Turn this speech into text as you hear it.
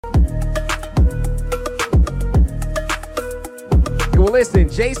Well, listen,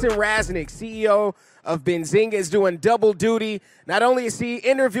 Jason Raznick, CEO of Benzinga, is doing double duty. Not only is he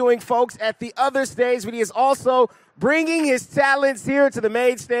interviewing folks at the other stage, but he is also bringing his talents here to the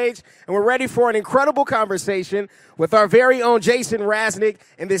main stage. And we're ready for an incredible conversation with our very own Jason Raznick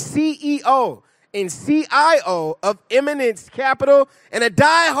and the CEO and CIO of Eminence Capital and a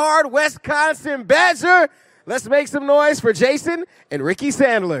diehard Wisconsin Badger. Let's make some noise for Jason and Ricky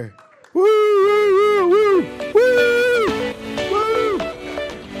Sandler. Woo, woo, woo, woo, woo, woo.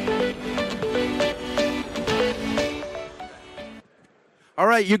 All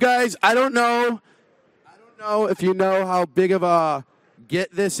right, you guys, I don't know if you know how big of a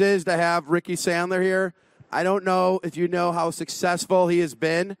get this is to have Ricky Sandler here. I don't know if you know how successful he has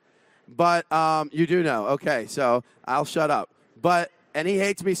been, but you do know. Okay, so I'll shut up. And he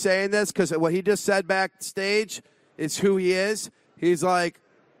hates me saying this because what he just said backstage is who he is. He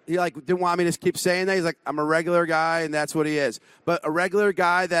didn't want me to keep saying that. He's like, I'm a regular guy, and that's what he is. But a regular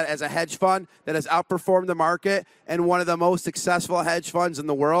guy that, as a hedge fund, that has outperformed the market and one of the most successful hedge funds in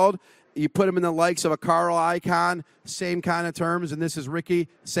the world. You put him in the likes of a Carl Icahn, same kind of terms, and this is Ricky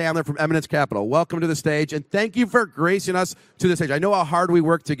Sandler from Eminence Capital. Welcome to the stage, and thank you for gracing us to the stage. I know how hard we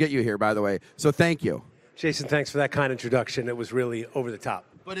worked to get you here, by the way, so thank you. Jason, thanks for that kind introduction. It was really over the top.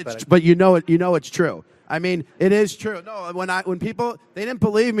 But you know it's true. I mean, it is true. No, when people, they didn't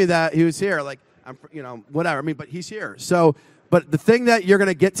believe me that he was here. Like, whatever. I mean, but he's here. So, but the thing that you're going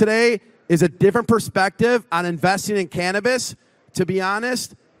to get today is a different perspective on investing in cannabis. To be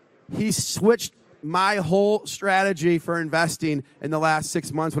honest, he switched my whole strategy for investing in the last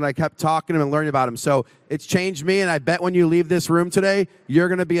 6 months when I kept talking to him and learning about him. So it's changed me, and I bet when you leave this room today, you're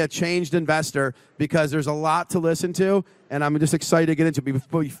going to be a changed investor because there's a lot to listen to, and I'm just excited to get into it.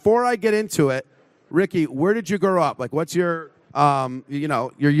 But before I get into it, Ricky, where did you grow up? Like, what's your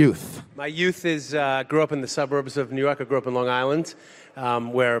youth? My youth is grew up in the suburbs of New York. I grew up in Long Island,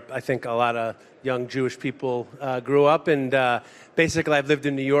 where I think a lot of young Jewish people grew up. And basically, I've lived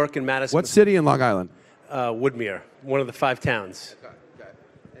in New York and Madison. What city in Long Island? Woodmere, one of the 5 towns. Okay.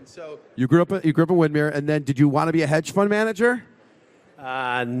 And so you grew up in Woodmere, and then did you want to be a hedge fund manager?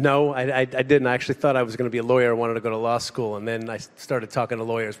 No, I didn't. I actually thought I was going to be a lawyer. I wanted to go to law school, and then I started talking to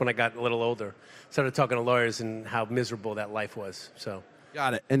lawyers when I got a little older. Started talking to lawyers and how miserable that life was. So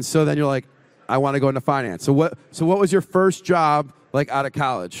got it. And so then you're like, I want to go into finance. So what was your first job like out of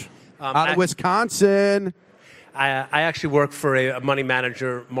college? Out of Wisconsin. I actually worked for a money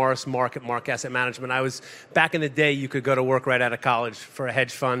manager, Morris Mark Asset Management. I was, back in the day, you could go to work right out of college for a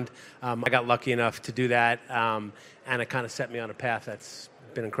hedge fund. I got lucky enough to do that, and it kind of set me on a path that's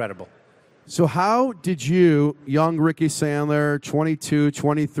been incredible. So how did you, young Ricky Sandler, 22,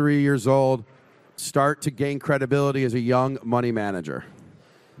 23 years old, start to gain credibility as a young money manager?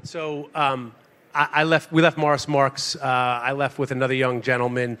 So we left Morris Marks. I left with another young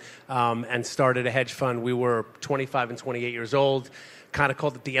gentleman and started a hedge fund. We were 25 and 28 years old, kind of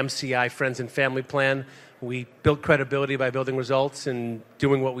called it the MCI, Friends and Family Plan. We built credibility by building results and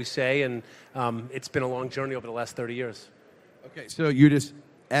doing what we say, and it's been a long journey over the last 30 years. Okay, so you just,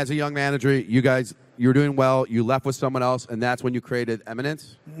 as a young manager, you were doing well, you left with someone else, and that's when you created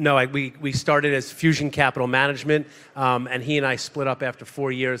Eminence? No, we started as Fusion Capital Management, and he and I split up after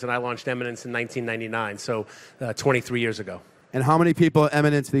 4 years, and I launched Eminence in 1999, so 23 years ago. And how many people at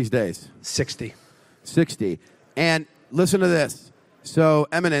Eminence these days? 60. 60. And listen to this. So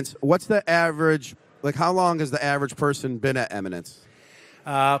Eminence, what's the average, like how long has the average person been at Eminence?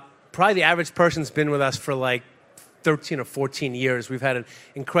 Probably the average person's been with us for like 13 or 14 years. We've had an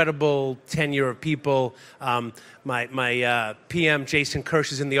incredible tenure of people. My PM, Jason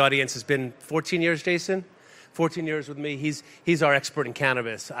Kirsch, is in the audience, has been 14 years, Jason? 14 years with me. He's our expert in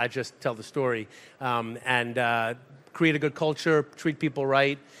cannabis. I just tell the story. And create a good culture, treat people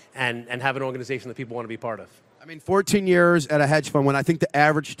right, and have an organization that people want to be part of. I mean, 14 years at a hedge fund when I think the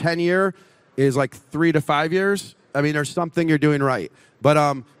average tenure is like 3 to 5 years. I mean, there's something you're doing right.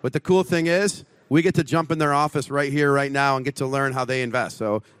 But the cool thing is, we get to jump in their office right here, right now, and get to learn how they invest.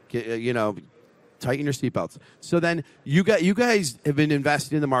 So, tighten your seatbelts. So then you guys have been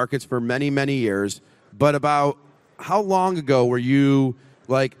investing in the markets for many, many years. But about how long ago were you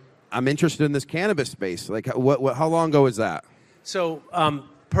like, I'm interested in this cannabis space? Like, how long ago was that? So,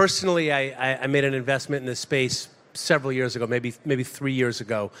 personally, I made an investment in this space several years ago, maybe 3 years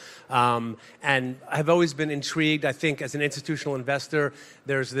ago. And I've always been intrigued. I think as an institutional investor,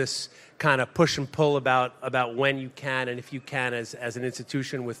 there's this kind of push and pull about when you can and if you can as an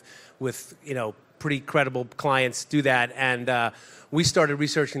institution with pretty credible clients do that. And we started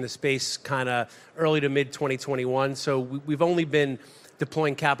researching the space kind of early to mid 2021. So we've only been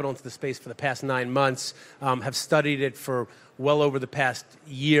deploying capital into the space for the past 9 months, have studied it for well over the past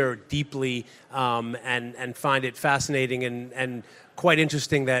year deeply, and find it fascinating and quite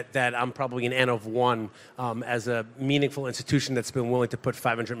interesting that I'm probably an N of one as a meaningful institution that's been willing to put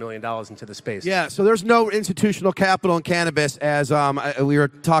 $500 million into the space. Yeah, so there's no institutional capital in cannabis, as we were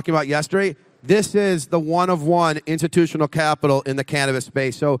talking about yesterday. This is the one-of-one institutional capital in the cannabis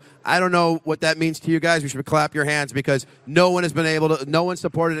space. So I don't know what that means to you guys. We should clap your hands because no one has been able to, no one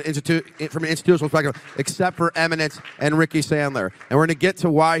supported it from an institutional perspective except for Eminence and Ricky Sandler. And we're going to get to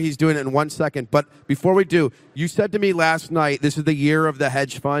why he's doing it in 1 second. But before we do, you said to me last night, this is the year of the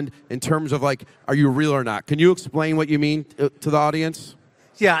hedge fund in terms of like, are you real or not? Can you explain what you mean to the audience?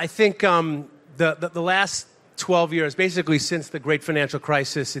 Yeah, I think the last 12 years, basically since the great financial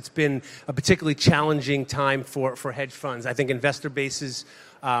crisis, it's been a particularly challenging time for hedge funds. I think investor bases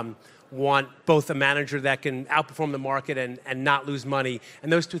want both a manager that can outperform the market and not lose money,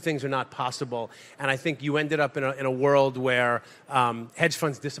 and those two things are not possible. And I think you ended up in a world where hedge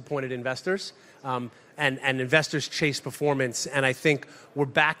funds disappointed investors, and investors chase performance. And I think we're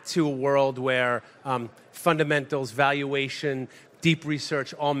back to a world where fundamentals, valuation, deep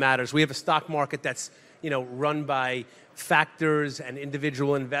research all matters. We have a stock market that's run by factors and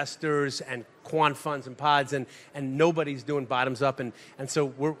individual investors and quant funds and pods, and nobody's doing bottoms up. And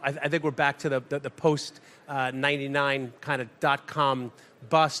so I think we're back to the post 99 kind of .com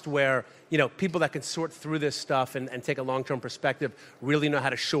bust where people that can sort through this stuff and take a long-term perspective really know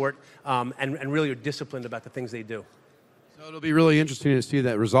how to short and really are disciplined about the things they do. So it'll be really interesting to see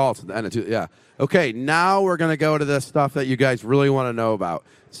that result. Yeah. Okay, now we're going to go to the stuff that you guys really want to know about.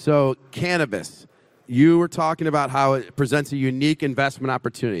 So cannabis. You were talking about how it presents a unique investment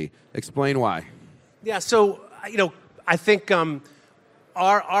opportunity. Explain why. Yeah, so I think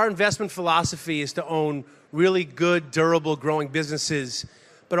our investment philosophy is to own really good, durable, growing businesses,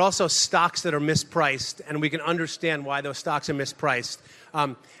 but also stocks that are mispriced, and we can understand why those stocks are mispriced.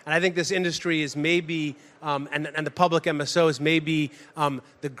 And I think this industry is maybe, and the public MSOs may be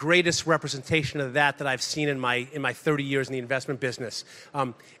the greatest representation of that I've seen in my 30 years in the investment business.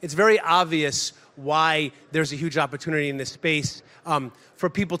 It's very obvious why there's a huge opportunity in this space for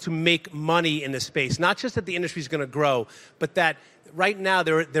people to make money in this space. Not just that the industry is going to grow, but that right now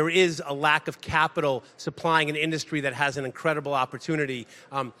there is a lack of capital supplying an industry that has an incredible opportunity.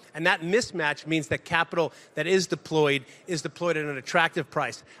 And that mismatch means that capital that is deployed at an attractive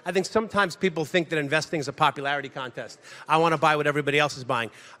price. I think sometimes people think that investing is a popularity contest. I want to buy what everybody else is buying.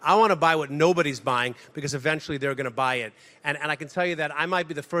 I want to buy what nobody's buying because eventually they're going to buy it. And I can tell you that I might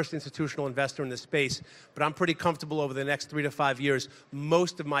be the first institutional investor in this space, but I'm pretty comfortable over the next 3 to 5 years.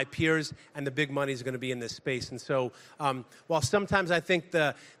 Most of my peers and the big money is going to be in this space. And so while sometimes I think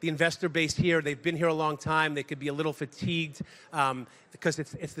the investor base here, they've been here a long time, they could be a little fatigued because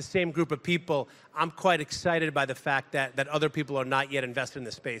it's the same group of people, I'm quite excited by the fact that other people are not yet invested in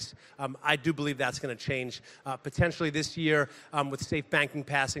this space. I do believe that's going to change potentially this year with safe banking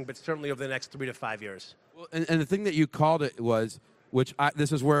passing, but certainly over the next 3 to 5 years. Well, and the thing that you called it was,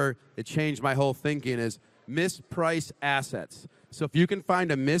 this is where it changed my whole thinking, is mispriced assets. So if you can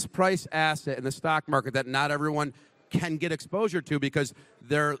find a mispriced asset in the stock market that not everyone can get exposure to because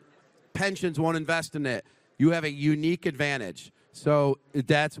their pensions won't invest in it, you have a unique advantage. So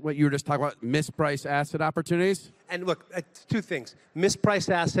that's what you were just talking about, mispriced asset opportunities? And look, two things, mispriced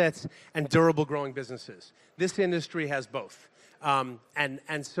assets and durable growing businesses. This industry has both. And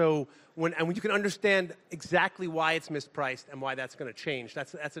so when you can understand exactly why it's mispriced and why that's going to change,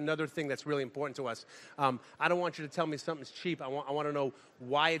 that's another thing that's really important to us. I don't want you to tell me something's cheap. I want to know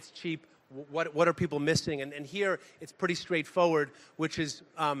why it's cheap. What are people missing? And here it's pretty straightforward, which is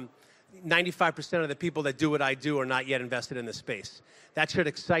 95% of the people that do what I do are not yet invested in this space. That should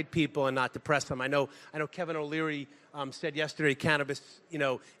excite people and not depress them. I know Kevin O'Leary said yesterday cannabis,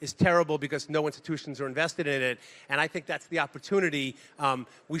 is terrible because no institutions are invested in it. And I think that's the opportunity.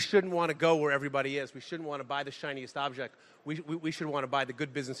 We shouldn't want to go where everybody is. We shouldn't want to buy the shiniest object. We should want to buy the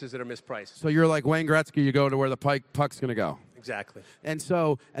good businesses that are mispriced. So you're like Wayne Gretzky, you go to where the puck's going to go. Exactly. And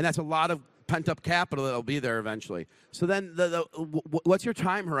that's a lot of pent-up capital that'll be there eventually. So then what's your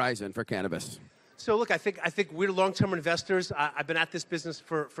time horizon for cannabis? So look, I think we're long-term investors. I've been at this business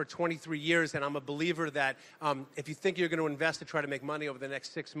for 23 years, and I'm a believer that if you think you're going to invest to try to make money over the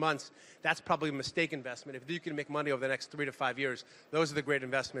next 6 months, that's probably a mistake investment. If you can make money over the next 3 to 5 years, those are the great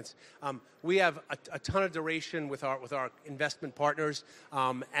investments. We have a ton of duration with our investment partners,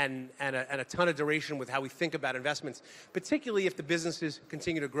 and a ton of duration with how we think about investments, particularly if the businesses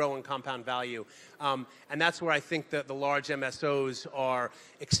continue to grow and compound value. And that's where I think that the large MSOs are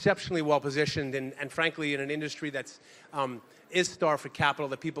exceptionally well positioned, and frankly, in an industry that's is starved for capital,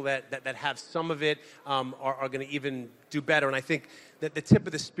 the people that have some of it are going to even do better. And I think that the tip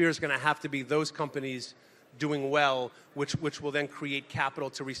of the spear is going to have to be those companies doing well, which will then create capital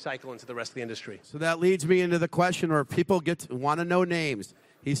to recycle into the rest of the industry. So that leads me into the question where people want to know names.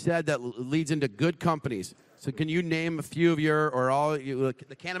 He said that leads into good companies. So can you name a few of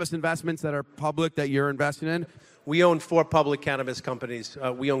the cannabis investments that are public that you're investing in? We own 4 public cannabis companies.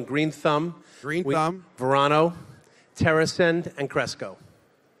 We own Green Thumb, Verano, TerraSend, and Cresco.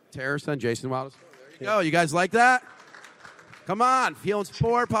 TerraSend, Jason Wallace. There you go. You guys like that? Come on. He owns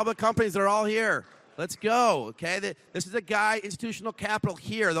 4 public companies. They're all here. Let's go, okay? This is a guy, institutional capital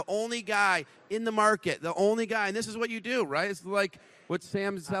here, the only guy in the market, the only guy. And this is what you do, right? It's like what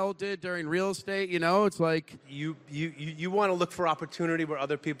Sam Zell did during real estate, It's like... You want to look for opportunity where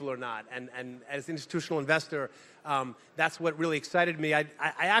other people are not. And as an institutional investor, that's what really excited me. I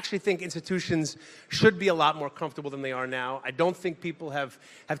actually think institutions should be a lot more comfortable than they are now. I don't think people have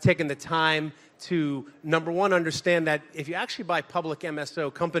taken the time to, number one, understand that if you actually buy public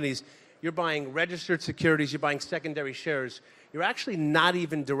MSO companies, you're buying registered securities, you're buying secondary shares. You're actually not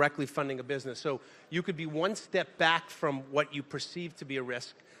even directly funding a business. So you could be one step back from what you perceive to be a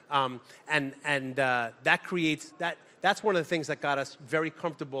risk. That creates that. That's one of the things that got us very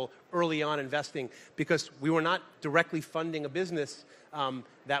comfortable early on investing, because we were not directly funding a business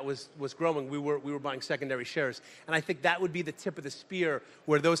that was growing. We were buying secondary shares. And I think that would be the tip of the spear,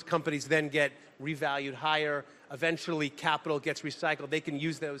 where those companies then get revalued higher. Eventually, capital gets recycled. They can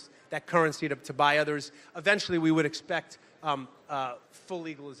use that currency to buy others. Eventually, we would expect full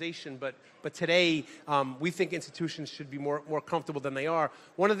legalization, but today we think institutions should be more comfortable than they are.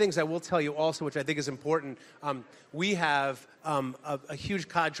 One of the things I will tell you also, which I think is important, we have a huge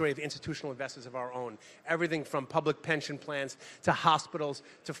cadre of institutional investors of our own. Everything from public pension plans to hospitals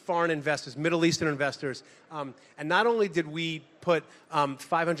to foreign investors, Middle Eastern investors. And not only did we put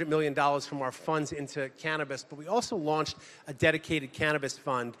 $500 million from our funds into cannabis, but we also launched a dedicated cannabis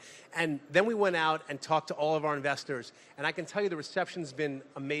fund. And then we went out and talked to all of our investors. And I can tell you the reception's been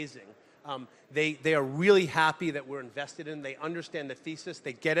amazing. They are really happy that we're invested in. They understand the thesis.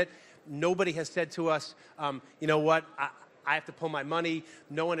 They get it. Nobody has said to us, you know what, I have to pull my money.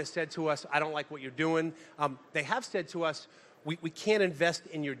 No one has said to us, I don't like what you're doing. They have said to us, we can't invest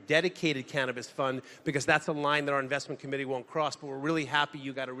in your dedicated cannabis fund because that's a line that our investment committee won't cross, but we're really happy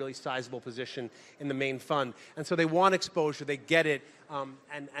you got a really sizable position in the main fund. And so they want exposure, they get it,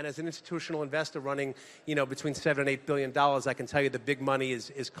 and as an institutional investor running between $7 and $8 billion, I can tell you the big money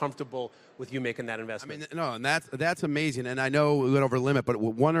is comfortable with you making that investment. I mean, no, and that's amazing, and I know we went over limit, but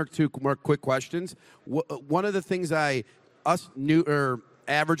one or two more quick questions. One of the things us new or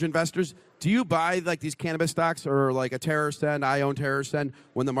average investors, do you buy like these cannabis stocks or like a TerraSend? I own TerraSend.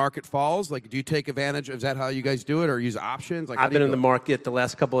 When the market falls, like, do you take advantage? Is that how you guys do it, or use options? Like, I've been in the market the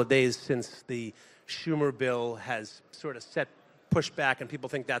last couple of days since the Schumer bill has sort of set pushback, and people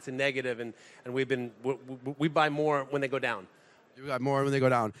think that's a negative, and we buy more when they go down. You buy more when they go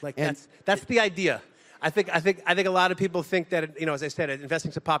down. Like, that's the idea. I think a lot of people think that, as I said,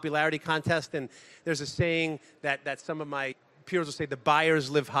 investing's a popularity contest, and there's a saying that some of my peers will say the buyers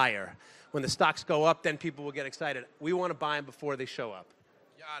live higher. When the stocks go up, then people will get excited. We want to buy them before they show up.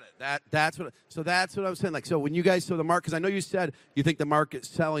 Got it. That's what I was saying. Like, so when you guys saw the market, because I know you said you think the market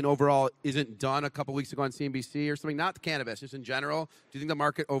selling overall isn't done a couple weeks ago on CNBC or something. Not the cannabis, just in general. Do you think the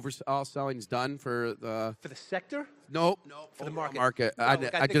market overall selling is done for the sector? Nope. For the market. No,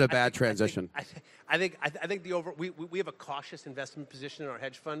 I did a bad transition. I think we have a cautious investment position in our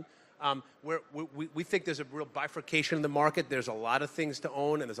hedge fund. We think there's a real bifurcation in the market. There's a lot of things to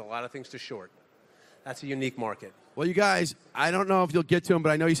own and there's a lot of things to short. That's a unique market. Well, you guys, I don't know if you'll get to him,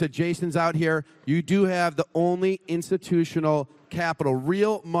 but I know you said Jason's out here. You do have the only institutional capital,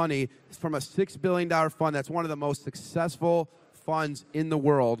 real money from a $6 billion fund. That's one of the most successful funds in the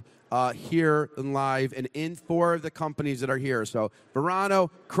world here in live and in 4 of the companies that are here. So Verano,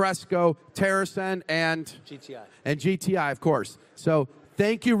 Cresco, TerraSend, and GTI. And GTI, of course. So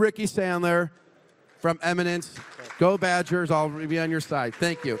thank you, Ricky Sandler from Eminence. Go Badgers. I'll be on your side.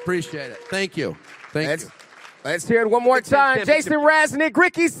 Thank you. Appreciate it. Thank you. Thank you. Let's hear it one more time. Jason Raznick,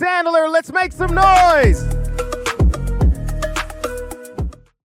 Ricky Sandler. Let's make some noise.